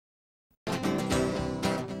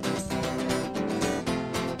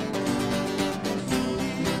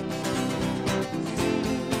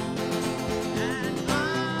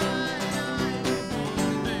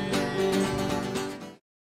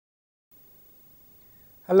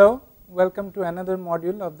Hello, welcome to another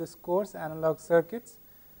module of this course, Analog Circuits.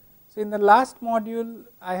 So, in the last module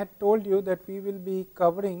I had told you that we will be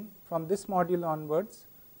covering from this module onwards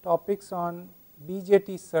topics on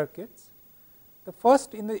Bjt circuits. The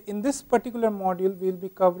first in this particular module we will be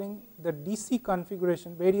covering the DC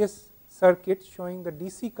configuration, various circuits showing the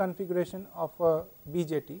DC configuration of a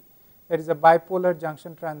Bjt, that is a bipolar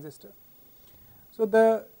junction transistor.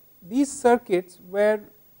 So, these circuits where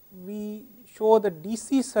we show the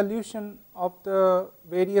DC solution of the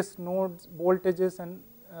various nodes, voltages and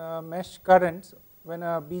mesh currents when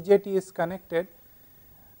a Bjt is connected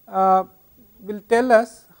will tell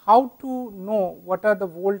us how to know what are the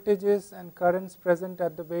voltages and currents present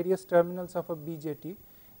at the various terminals of a Bjt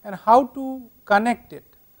and how to connect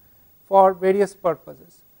it for various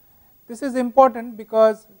purposes. This is important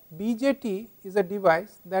because Bjt is a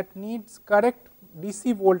device that needs correct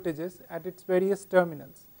DC voltages at its various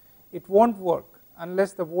terminals. It will not work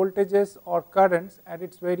unless the voltages or currents at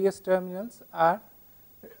its various terminals are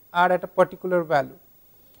at a particular value.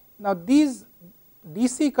 Now, these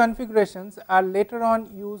DC configurations are later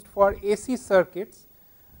on used for AC circuits,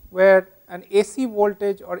 where an AC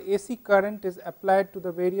voltage or AC current is applied to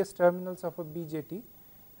the various terminals of a Bjt,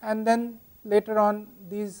 and then later on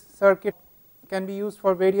these circuits can be used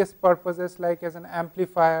for various purposes like as an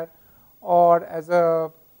amplifier or as a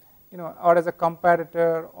or as a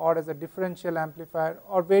comparator or as a differential amplifier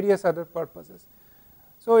or various other purposes.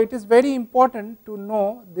 So, it is very important to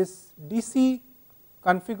know this DC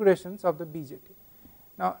configurations of the Bjt.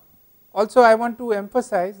 Now, also I want to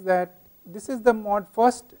emphasize that this is the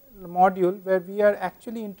first module where we are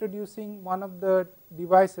actually introducing one of the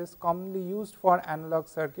devices commonly used for analog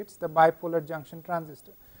circuits, the bipolar junction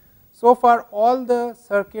transistor. So far all the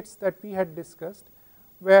circuits that we had discussed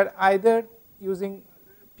were either using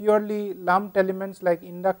purely lumped elements like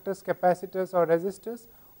inductors, capacitors or resistors,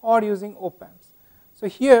 or using op amps. So,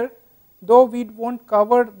 here though we will not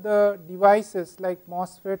cover the devices like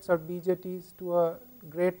MOSFETs or BJTs to a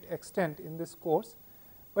great extent in this course,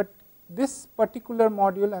 but this particular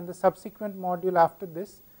module and the subsequent module after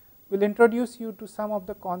this will introduce you to some of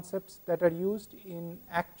the concepts that are used in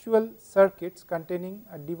actual circuits containing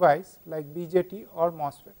a device like BJT or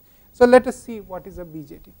MOSFET. So, let us see what is a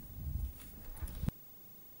BJT.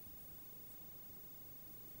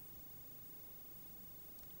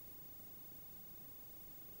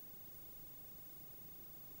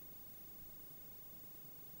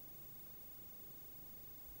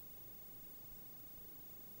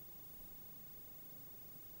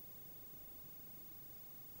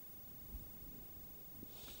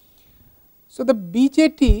 So, the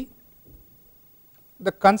BJT,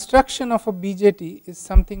 the construction of a BJT is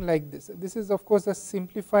something like this. This is of course a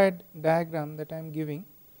simplified diagram that I am giving.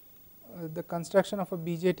 The construction of a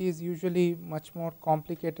BJT is usually much more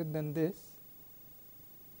complicated than this.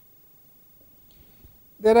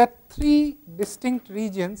 There are three distinct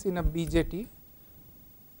regions in a BJT: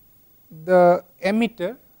 the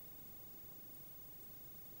emitter,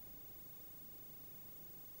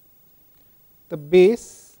 the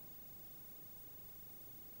base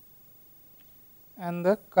and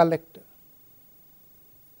the collector.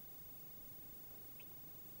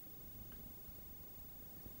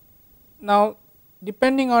 Now,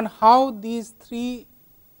 depending on how these three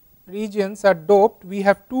regions are doped, we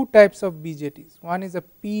have two types of BJTs. One is a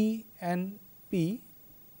PNP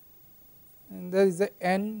and there is a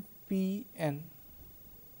NPN.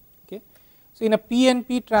 Okay. So, in a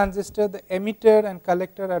PNP transistor, the emitter and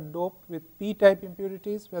collector are doped with P type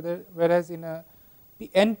impurities, whereas in a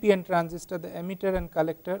NPN transistor the emitter and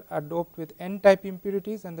collector are doped with N type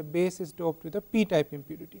impurities and the base is doped with a P type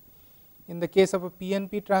impurity. In the case of a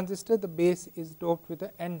PNP transistor, the base is doped with a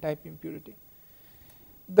N type impurity.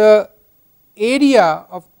 The area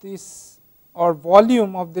of this or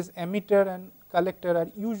volume of this emitter and collector are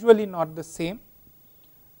usually not the same,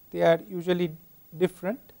 they are usually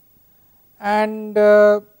different, and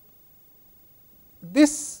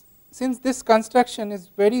since this construction is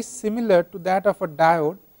very similar to that of a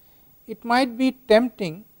diode, it might be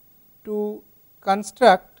tempting to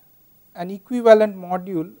construct an equivalent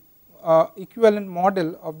model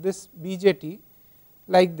of this BJT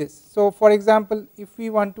like this. So, for example, if we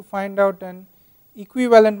want to find out an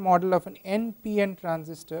equivalent model of an NPN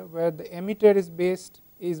transistor where the emitter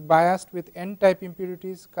is biased with N type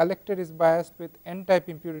impurities, collector is biased with N type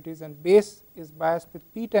impurities and base is biased with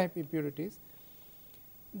P type impurities,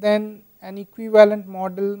 then an equivalent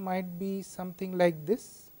model might be something like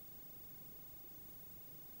this.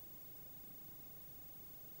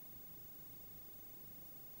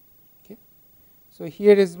 Okay. So,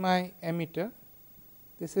 here is my emitter,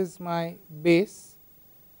 this is my base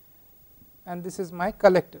and this is my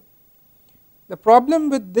collector. The problem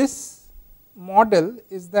with this model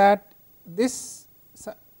is that this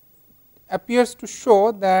appears to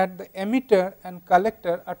show that the emitter and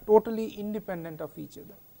collector are totally independent of each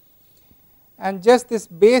other, and just this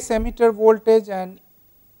base emitter voltage and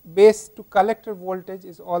base to collector voltage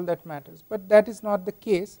is all that matters, but that is not the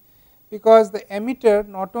case, because the emitter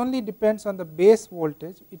not only depends on the base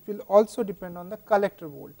voltage, it will also depend on the collector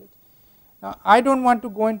voltage. Now, I do not want to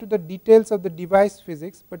go into the details of the device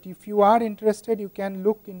physics, but if you are interested, you can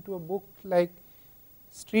look into a book like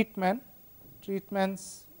Streetman's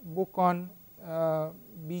book on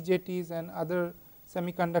BJTs and other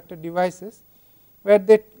semiconductor devices, where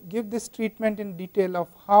they give this treatment in detail of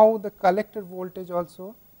how the collector voltage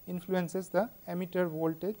also influences the emitter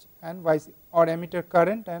voltage and emitter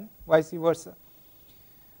current and vice versa.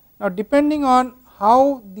 Now, depending on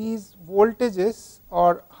how these voltages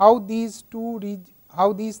or how these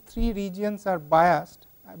three regions are biased,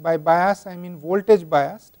 by bias I mean voltage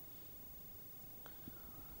biased,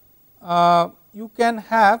 you can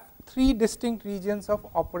have three distinct regions of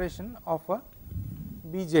operation of a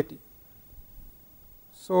BJT.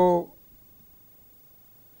 So,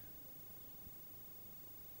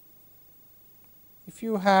 if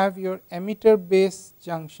you have your emitter base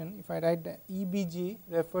junction, if I write the EBG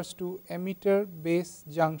refers to emitter base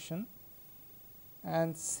junction,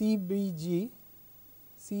 and CBJ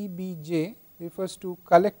refers to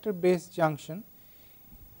collector base junction.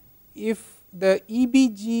 If the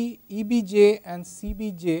EBJ and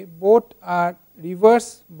CBJ both are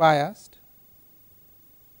reverse biased,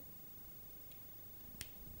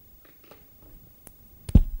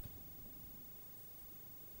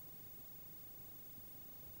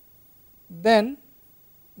 then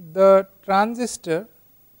the transistor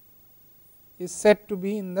is said to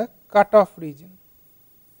be in the cutoff region.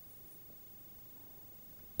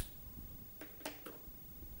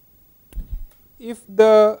 If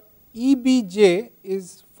the EBJ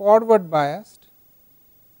is forward biased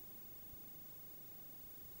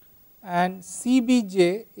and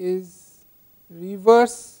CBJ is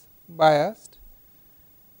reverse biased,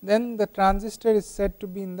 then the transistor is said to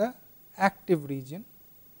be in the active region.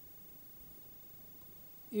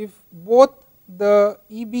 If both the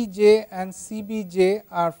EBJ and CBJ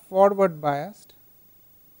are forward biased,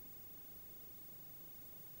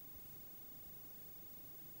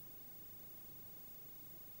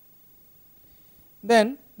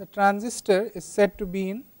 then the transistor is said to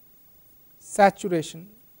be in saturation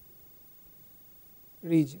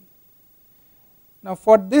region. Now,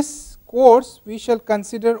 for this course we shall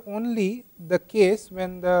consider only the case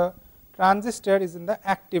when the transistor is in the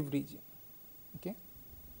active region. Okay.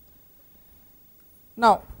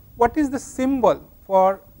 Now, what is the symbol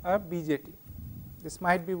for a BJT? This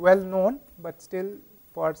might be well known, but still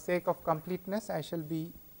for sake of completeness I shall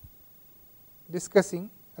be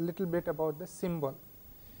discussing a little bit about the symbol.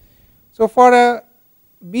 So, for a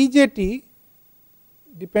BJT,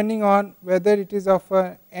 depending on whether it is of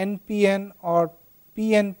a NPN or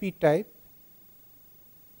PNP type,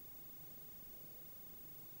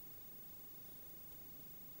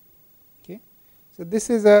 okay. So, this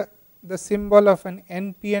is the symbol of an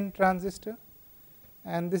NPN transistor,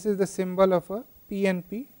 and this is the symbol of a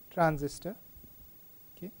PNP transistor.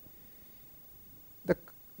 Okay.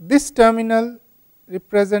 This terminal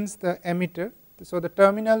represents the emitter. So, the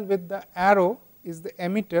terminal with the arrow is the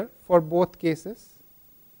emitter for both cases.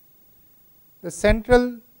 The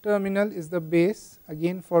central terminal is the base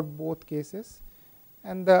again for both cases,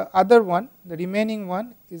 and the other one, the remaining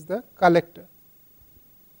one, is the collector.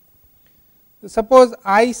 So, suppose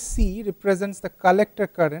IC represents the collector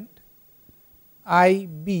current,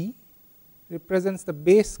 IB represents the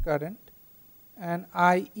base current, and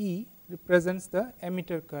IE represents the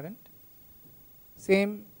emitter current.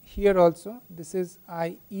 Same here also, this is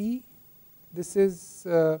IE, this is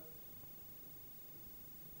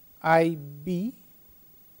IB,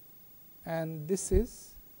 and this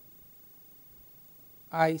is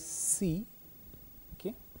IC.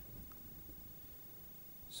 Okay.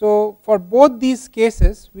 So, for both these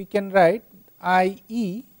cases we can write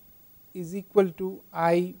IE is equal to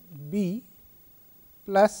IB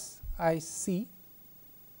plus IC.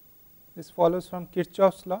 This follows from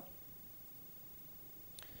Kirchhoff's law.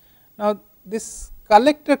 Now, this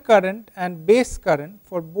collector current and base current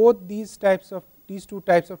for both these two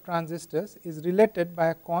types of transistors is related by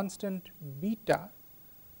a constant beta,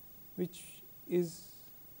 which is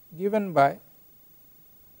given by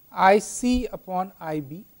IC upon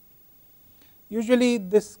IB. Usually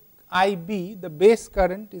this IB, the base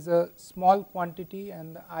current, is a small quantity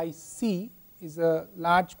and the IC is a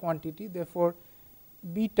large quantity. Therefore,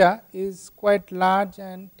 beta is quite large,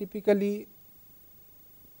 and typically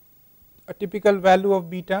a typical value of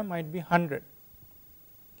beta might be 100.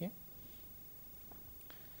 Okay.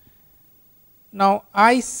 Now,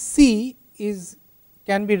 IC is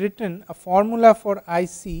can be written, a formula for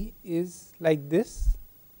IC is like this.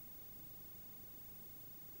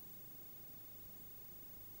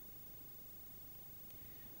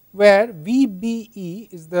 Where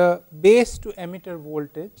VBE is the base to emitter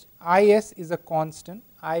voltage, IS is a constant,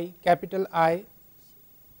 capital I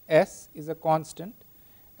S is a constant,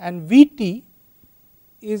 and VT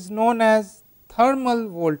is known as thermal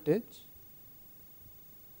voltage.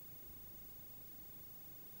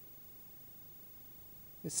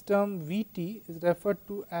 This term VT is referred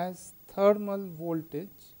to as thermal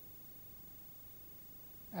voltage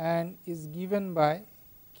and is given by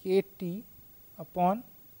KT upon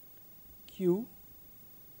Q,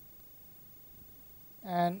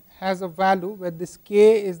 and has a value where this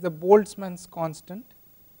K is the Boltzmann's constant,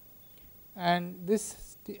 and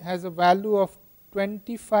this has a value of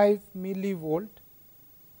 25 millivolt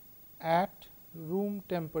at room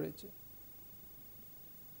temperature.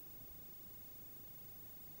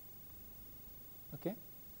 Okay.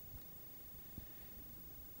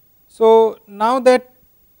 So, now that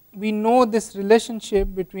we know this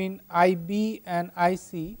relationship between IB and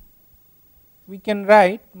IC, we can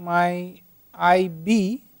write my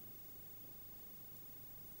IB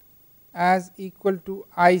as equal to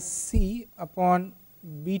IC upon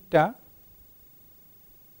beta,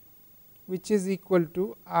 which is equal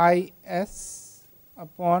to IS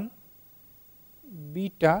upon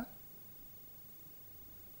beta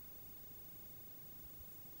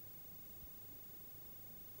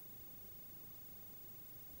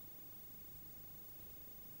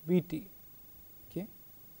VT. Okay.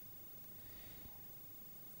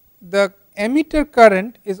 The emitter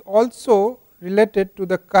current is also related to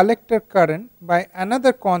the collector current by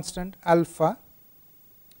another constant alpha,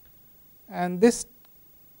 and this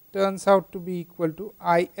turns out to be equal to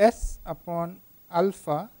IS upon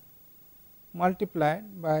alpha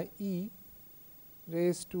multiplied by E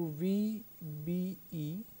raised to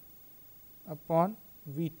VBE upon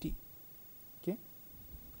VT. Okay.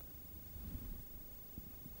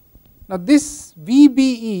 Now, this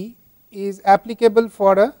VBE is applicable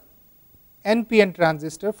for a NPN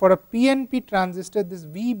transistor. For a PNP transistor, this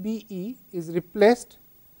VBE is replaced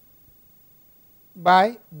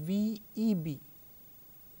by VEB,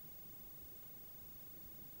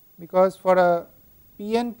 because for a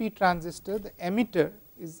PNP transistor the emitter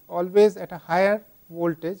is always at a higher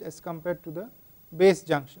voltage as compared to the base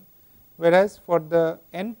junction, whereas for the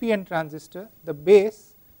NPN transistor the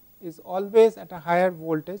base is always at a higher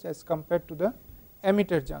voltage as compared to the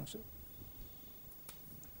emitter junction.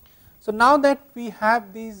 So, now that we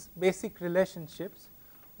have these basic relationships,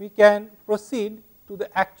 we can proceed to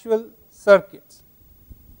the actual circuits.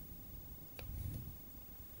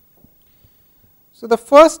 So, the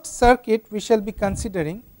first circuit we shall be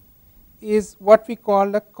considering is what we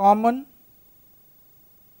call a common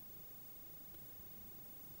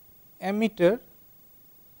emitter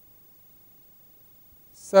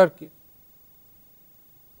circuit.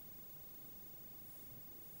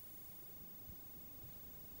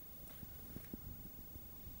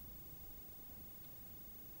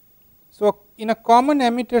 So, in a common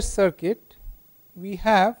emitter circuit, we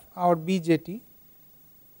have our BJT.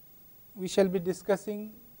 We shall be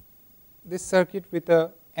discussing this circuit with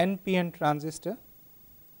a NPN transistor.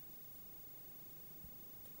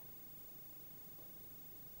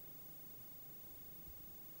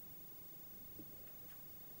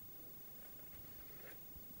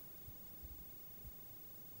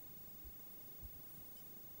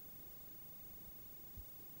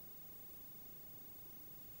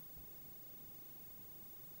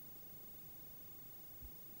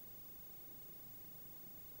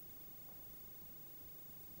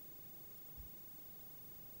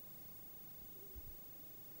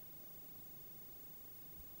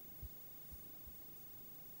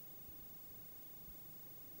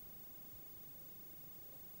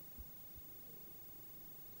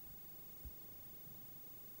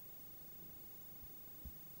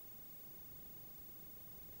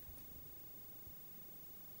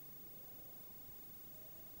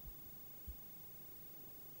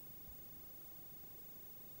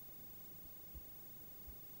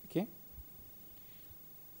 Okay.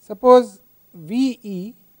 Suppose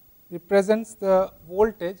VE represents the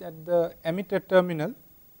voltage at the emitter terminal,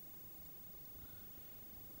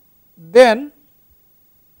 then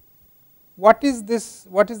what is this?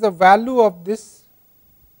 What is the value of this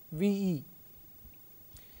VE?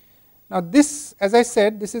 Now, this, as I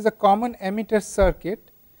said, this is a common emitter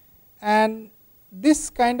circuit, and this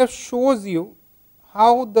kind of shows you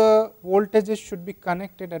how the voltages should be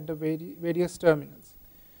connected at the various terminals.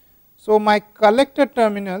 So, my collector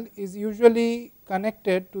terminal is usually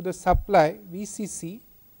connected to the supply VCC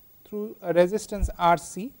through a resistance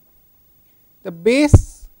RC. The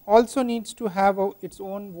base also needs to have its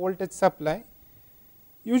own voltage supply.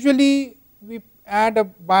 Usually, we add a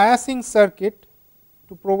biasing circuit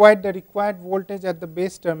to provide the required voltage at the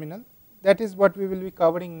base terminal. That is what we will be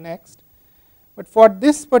covering next. But for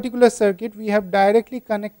this particular circuit, we have directly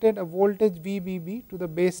connected a voltage VBB to the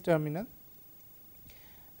base terminal,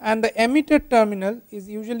 and the emitter terminal is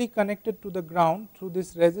usually connected to the ground through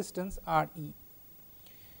this resistance RE.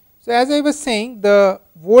 So, as I was saying, the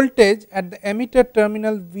voltage at the emitter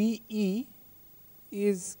terminal VE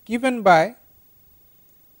is given by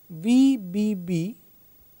VBB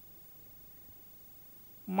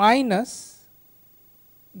minus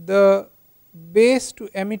the base to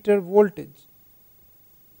emitter voltage.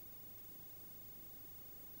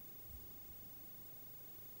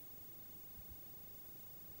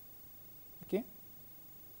 Okay.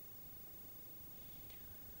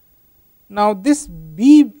 Now, this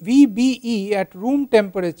VBE at room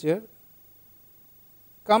temperature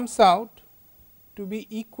comes out to be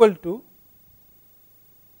equal to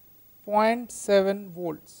 0.7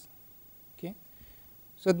 volts. Okay.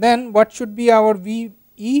 So, then what should be our VE?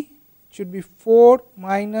 It should be 4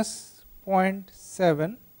 minus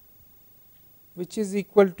 0.7, which is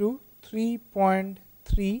equal to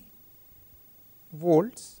 3.3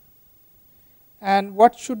 volts. And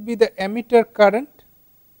what should be the emitter current?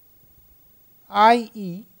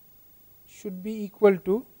 IE should be equal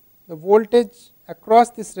to the voltage across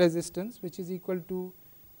this resistance, which is equal to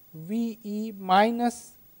VE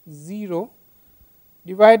minus 0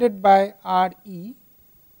 divided by RE.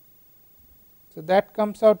 So, that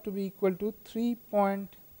comes out to be equal to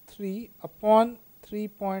 3.3 upon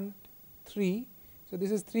 3.3. So, this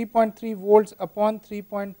is 3.3 volts upon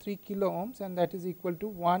 3.3 kilo ohms, and that is equal to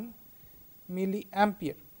 1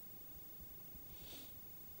 milliampere.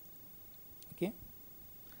 Okay.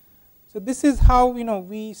 So, this is how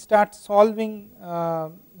we start solving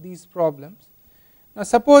these problems. Now,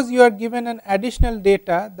 suppose you are given an additional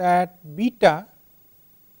data that beta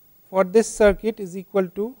for this circuit is equal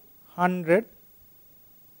to 100.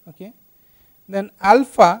 Okay. Then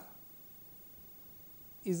alpha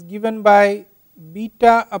is given by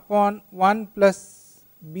beta upon 1 plus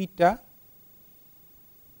beta.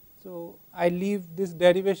 So, I leave this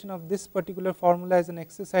derivation of this particular formula as an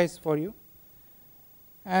exercise for you,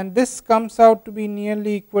 and this comes out to be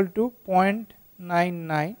nearly equal to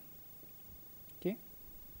 0.99. Okay.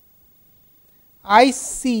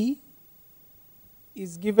 IC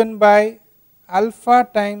is given by alpha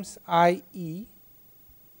times IE,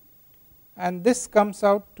 and this comes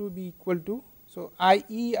out to be equal to, so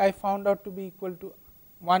IE I found out to be equal to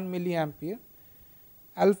 1 milliampere,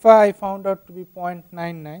 alpha I found out to be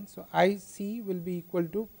 0.99. So, IC will be equal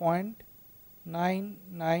to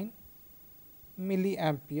 0.99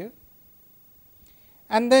 milliampere.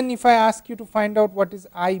 And then if I ask you to find out what is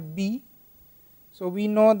IB, so we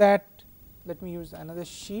know that, let me use another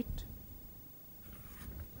sheet.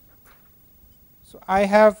 So, I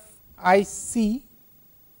have IC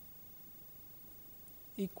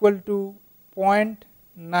equal to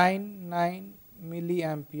 0.99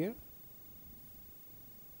 milliampere,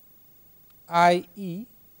 IE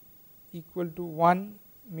equal to 1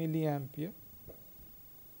 milliampere,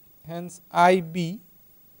 hence IB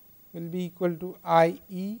will be equal to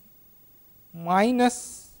IE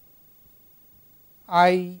minus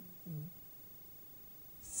IC,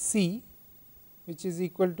 which is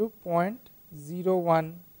equal to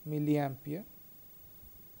 0.01 milliampere.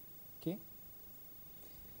 Okay.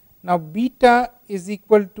 Now, beta is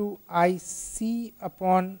equal to IC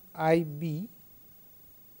upon IB,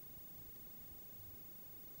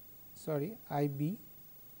 IB,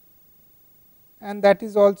 and that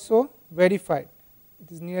is also verified.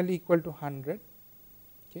 It is nearly equal to 100.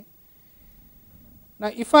 Okay. Now,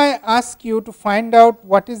 if I ask you to find out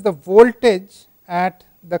what is the voltage at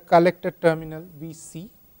the collector terminal VC,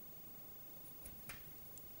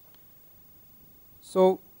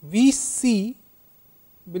 so VC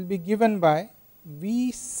will be given by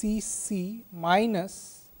VCC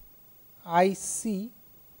minus IC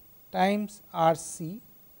times RC,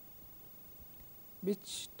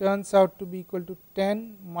 which turns out to be equal to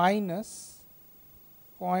 10 minus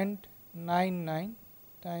 0.99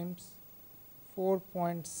 times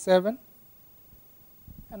 4.7,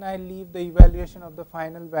 and I leave the evaluation of the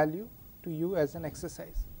final value to you as an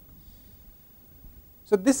exercise.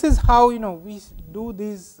 So, this is how we do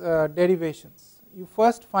these derivations. You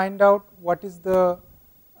first find out what is the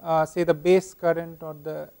say the base current or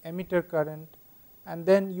the emitter current, and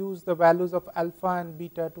then use the values of alpha and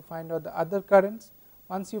beta to find out the other currents.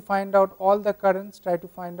 Once you find out all the currents, try to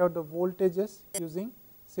find out the voltages using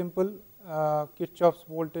simple Kirchhoff's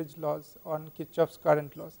voltage laws or Kirchhoff's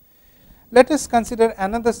current laws. Let us consider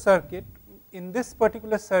another circuit. In this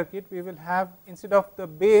particular circuit, we will have, instead of the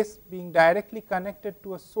base being directly connected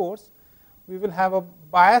to a source, we will have a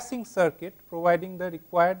biasing circuit providing the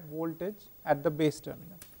required voltage at the base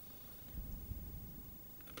terminal.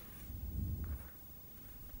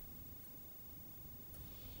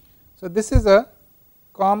 So, this is a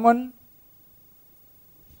common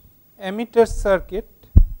emitter circuit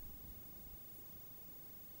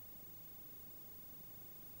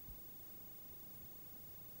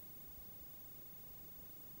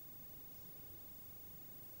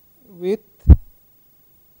with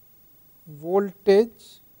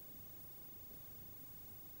voltage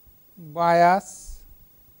bias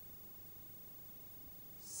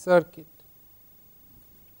circuit.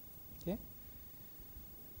 Okay.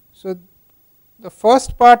 So, the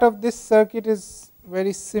first part of this circuit is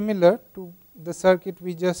very similar to the circuit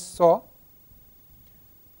we just saw.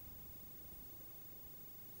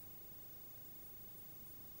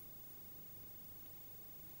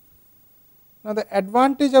 Now, the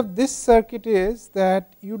advantage of this circuit is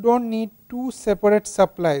that you do not need two separate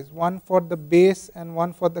supplies, one for the base and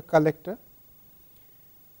one for the collector.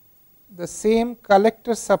 The same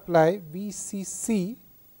collector supply VCC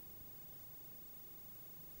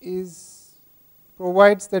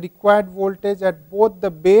provides the required voltage at both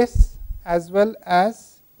the base as well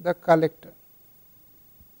as the collector.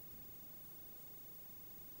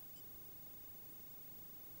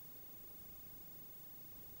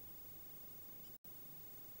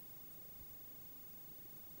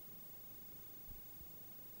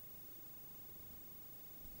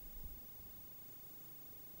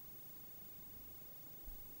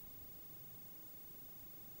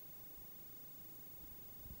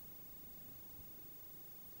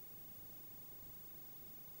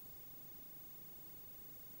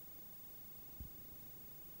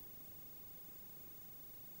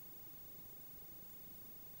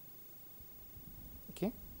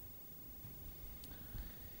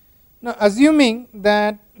 Now, assuming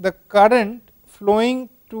that the current flowing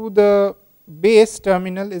to the base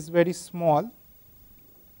terminal is very small,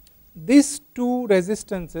 these two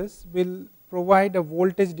resistances will provide a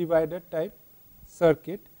voltage divider type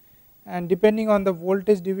circuit, and depending on the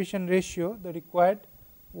voltage division ratio, the required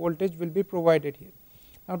voltage will be provided here.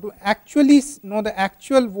 Now, to actually know the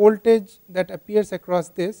actual voltage that appears across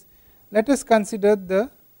this, let us consider the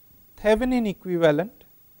Thevenin equivalent.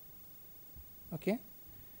 Okay.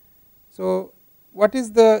 So, what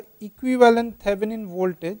is the equivalent Thevenin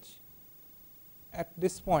voltage at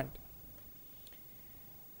this point?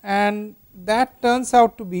 And that turns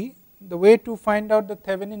out to be, the way to find out the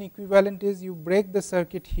Thevenin equivalent is you break the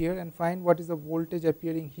circuit here and find what is the voltage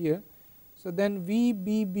appearing here. So, then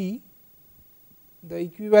VBB, the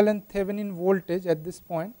equivalent Thevenin voltage at this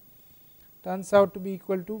point, turns out to be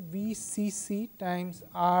equal to VCC times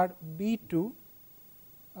RB2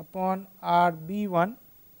 upon RB1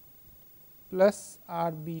 plus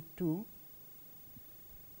RB2,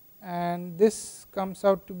 and this comes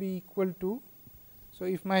out to be equal to, so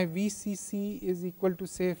if my VCC is equal to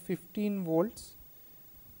say 15 volts,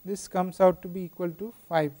 this comes out to be equal to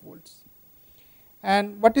 5 volts.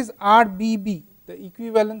 And what is RBB, the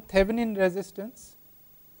equivalent Thevenin resistance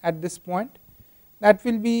at this point? That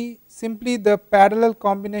will be simply the parallel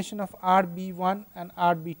combination of RB1 and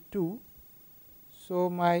RB2. So,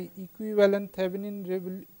 my equivalent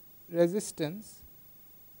Thevenin resistance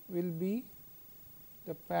will be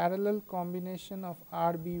the parallel combination of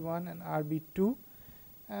RB1 and RB2,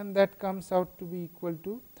 and that comes out to be equal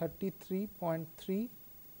to 33.3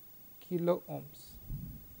 kilo ohms.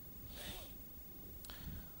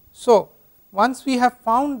 So, once we have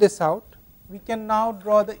found this out, we can now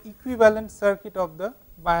draw the equivalent circuit of the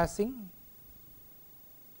biasing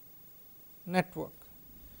network.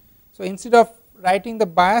 So, instead of writing the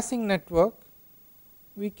biasing network,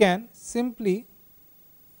 we can simply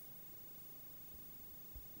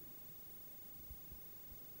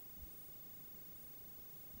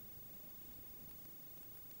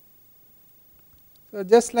so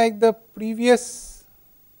just like the previous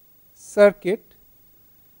circuit,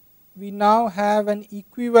 we now have an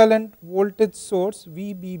equivalent voltage source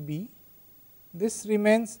VBB. This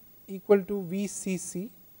remains equal to VCC,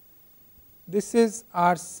 this is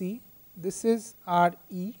RC, this is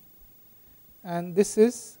RE, and this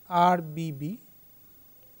is RBB.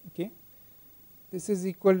 Okay. This is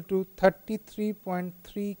equal to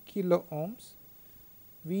 33.3 kilo ohms,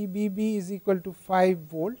 VBB is equal to 5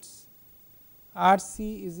 volts,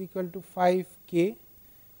 RC is equal to 5 K,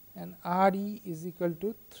 and RE is equal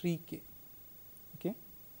to 3 K. Okay.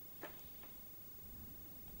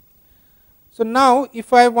 So, now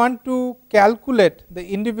if I want to calculate the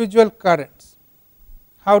individual currents,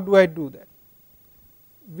 how do I do that?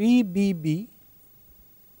 VBB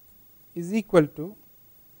is equal to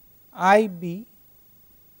IB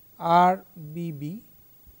RBB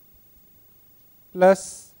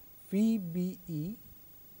plus VBE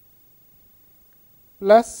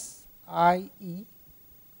plus IE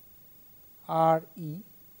RE.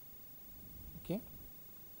 Okay.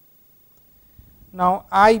 Now,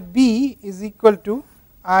 IB is equal to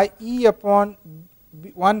IE upon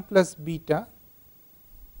 1 plus beta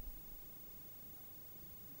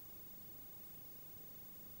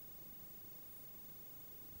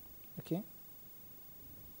okay.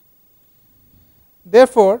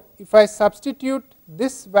 Therefore, if I substitute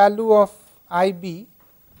this value of IB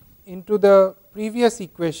into the previous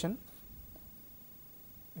equation,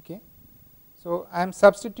 okay. So, I am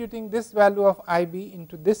substituting this value of IB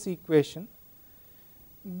into this equation,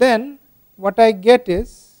 then what I get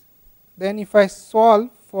is, then if I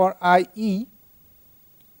solve for IE,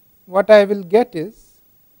 what I will get is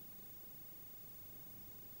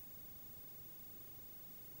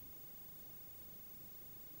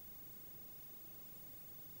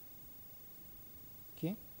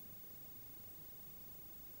okay.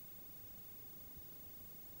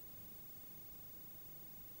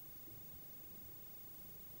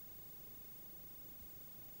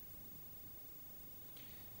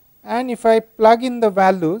 And if I plug in the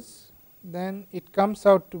values, then it comes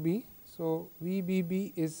out to be, so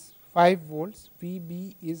VBB is 5 volts,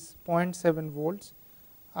 VB is 0.7 volts,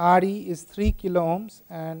 RE is 3 kilo ohms,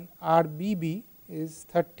 and RBB is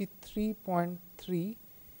 33.3,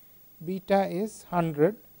 beta is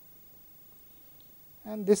 100,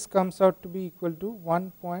 and this comes out to be equal to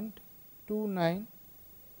 1.29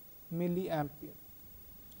 milliampere.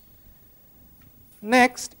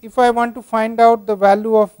 Next, if I want to find out the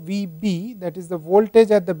value of VB, that is the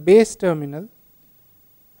voltage at the base terminal,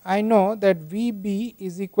 I know that VB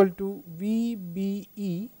is equal to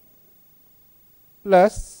VBE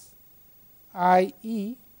plus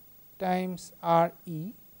IE times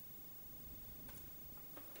RE.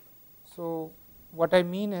 So, what I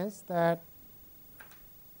mean is that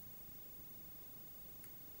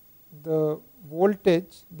the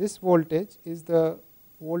voltage, this voltage is the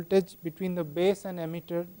voltage between the base and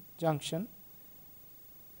emitter junction,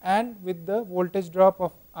 and with the voltage drop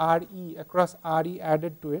of RE across RE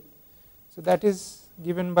added to it. So, that is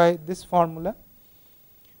given by this formula,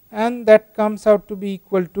 and that comes out to be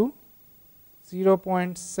equal to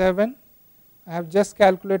 0.7. I have just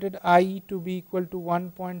calculated IE to be equal to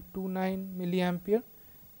 1.29 milliampere,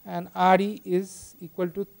 and RE is equal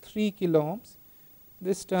to 3 kilo ohms.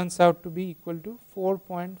 This turns out to be equal to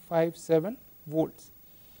 4.57 volts.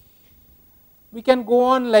 We can go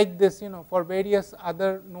on like this, for various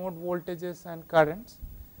other node voltages and currents.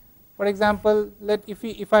 For example,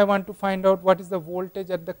 if I want to find out what is the voltage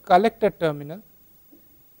at the collector terminal,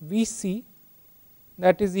 Vc,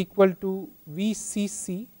 that is equal to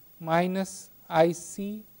Vcc minus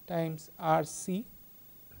Ic times Rc,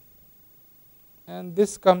 and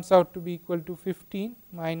this comes out to be equal to 15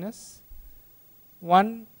 minus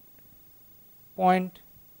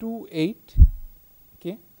 1.28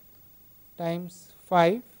 okay, times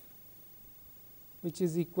 5, which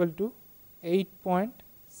is equal to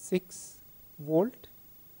 8.6 volt.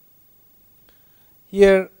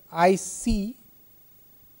 Here Ic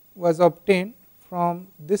was obtained from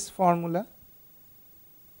this formula,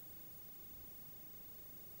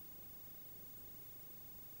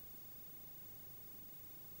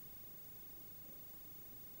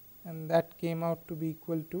 and that came out to be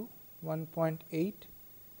equal to 1.8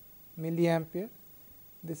 milliampere.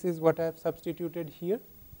 This is what I have substituted here.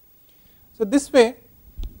 So, this way,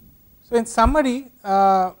 so in summary,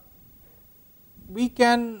 we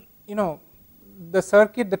can, the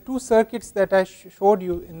circuit, the two circuits that I showed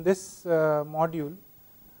you in this module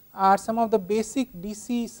are some of the basic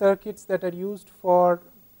DC circuits that are used for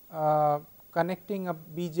connecting a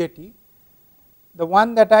BJT. The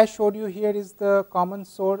one that I showed you here is the common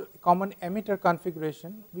source, common emitter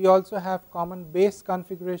configuration. We also have common base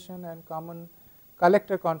configuration and common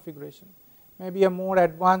collector configuration. Maybe a more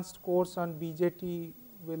advanced course on BJT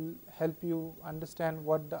will help you understand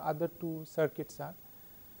what the other two circuits are.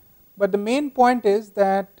 But the main point is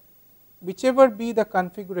that whichever be the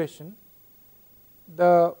configuration,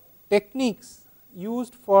 the techniques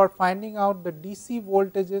used for finding out the DC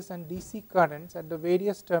voltages and DC currents at the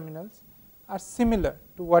various terminals are similar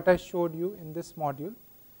to what I showed you in this module.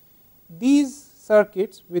 These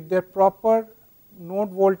circuits with their proper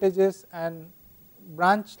node voltages and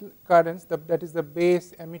branch currents, that is the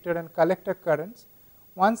base, emitter and collector currents,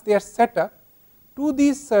 once they are set up, to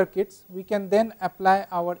these circuits we can then apply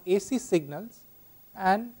our AC signals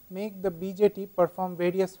and make the BJT perform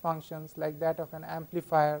various functions like that of an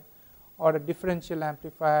amplifier or a differential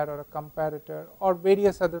amplifier or a comparator or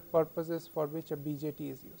various other purposes for which a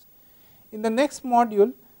BJT is used. In the next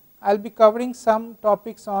module, I will be covering some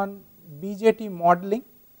topics on BJT modeling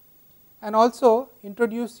and also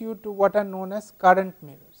introduce you to what are known as current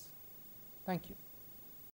mirrors. Thank you.